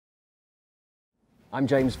I'm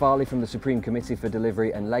James Varley from the Supreme Committee for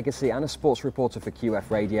Delivery and Legacy and a sports reporter for QF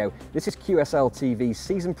Radio. This is QSL TV's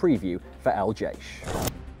season preview for Jaish.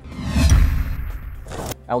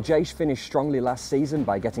 Jaish finished strongly last season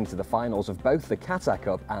by getting to the finals of both the Qatar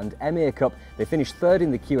Cup and Emir Cup. They finished third in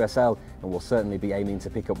the QSL and will certainly be aiming to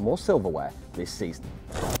pick up more silverware this season.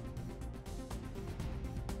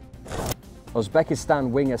 Uzbekistan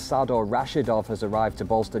winger Sardar Rashidov has arrived to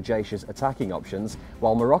bolster Jaish's attacking options,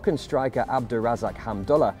 while Moroccan striker Abdurazak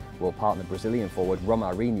Hamdullah will partner Brazilian forward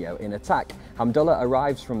Romarinho in attack. Hamdullah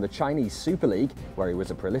arrives from the Chinese Super League, where he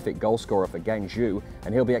was a prolific goalscorer for Guangzhou,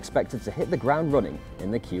 and he'll be expected to hit the ground running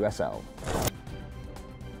in the QSL.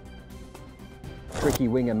 Tricky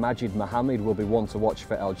winger Majid Mohammed will be one to watch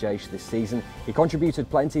for Jaish this season. He contributed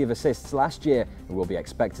plenty of assists last year and will be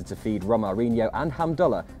expected to feed Romarinho and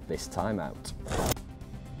Hamdullah this time out.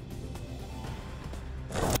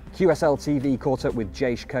 QSL TV caught up with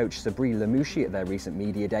Jaish coach Sabri Lamouchi at their recent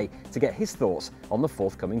media day to get his thoughts on the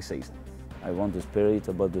forthcoming season. I want the spirit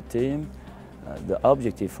about the team. The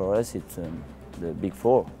objective for us is the Big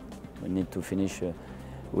Four. We need to finish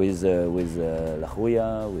with La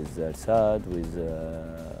Joya, with Al Sadd, with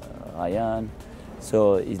Ryan.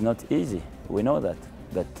 So it's not easy, we know that,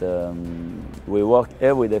 but we work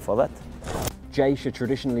every day for that. Jaish are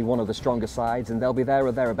traditionally one of the stronger sides and they'll be there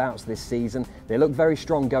or thereabouts this season. They look very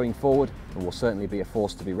strong going forward and will certainly be a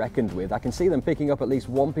force to be reckoned with. I can see them picking up at least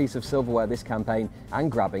one piece of silverware this campaign and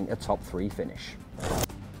grabbing a top 3 finish.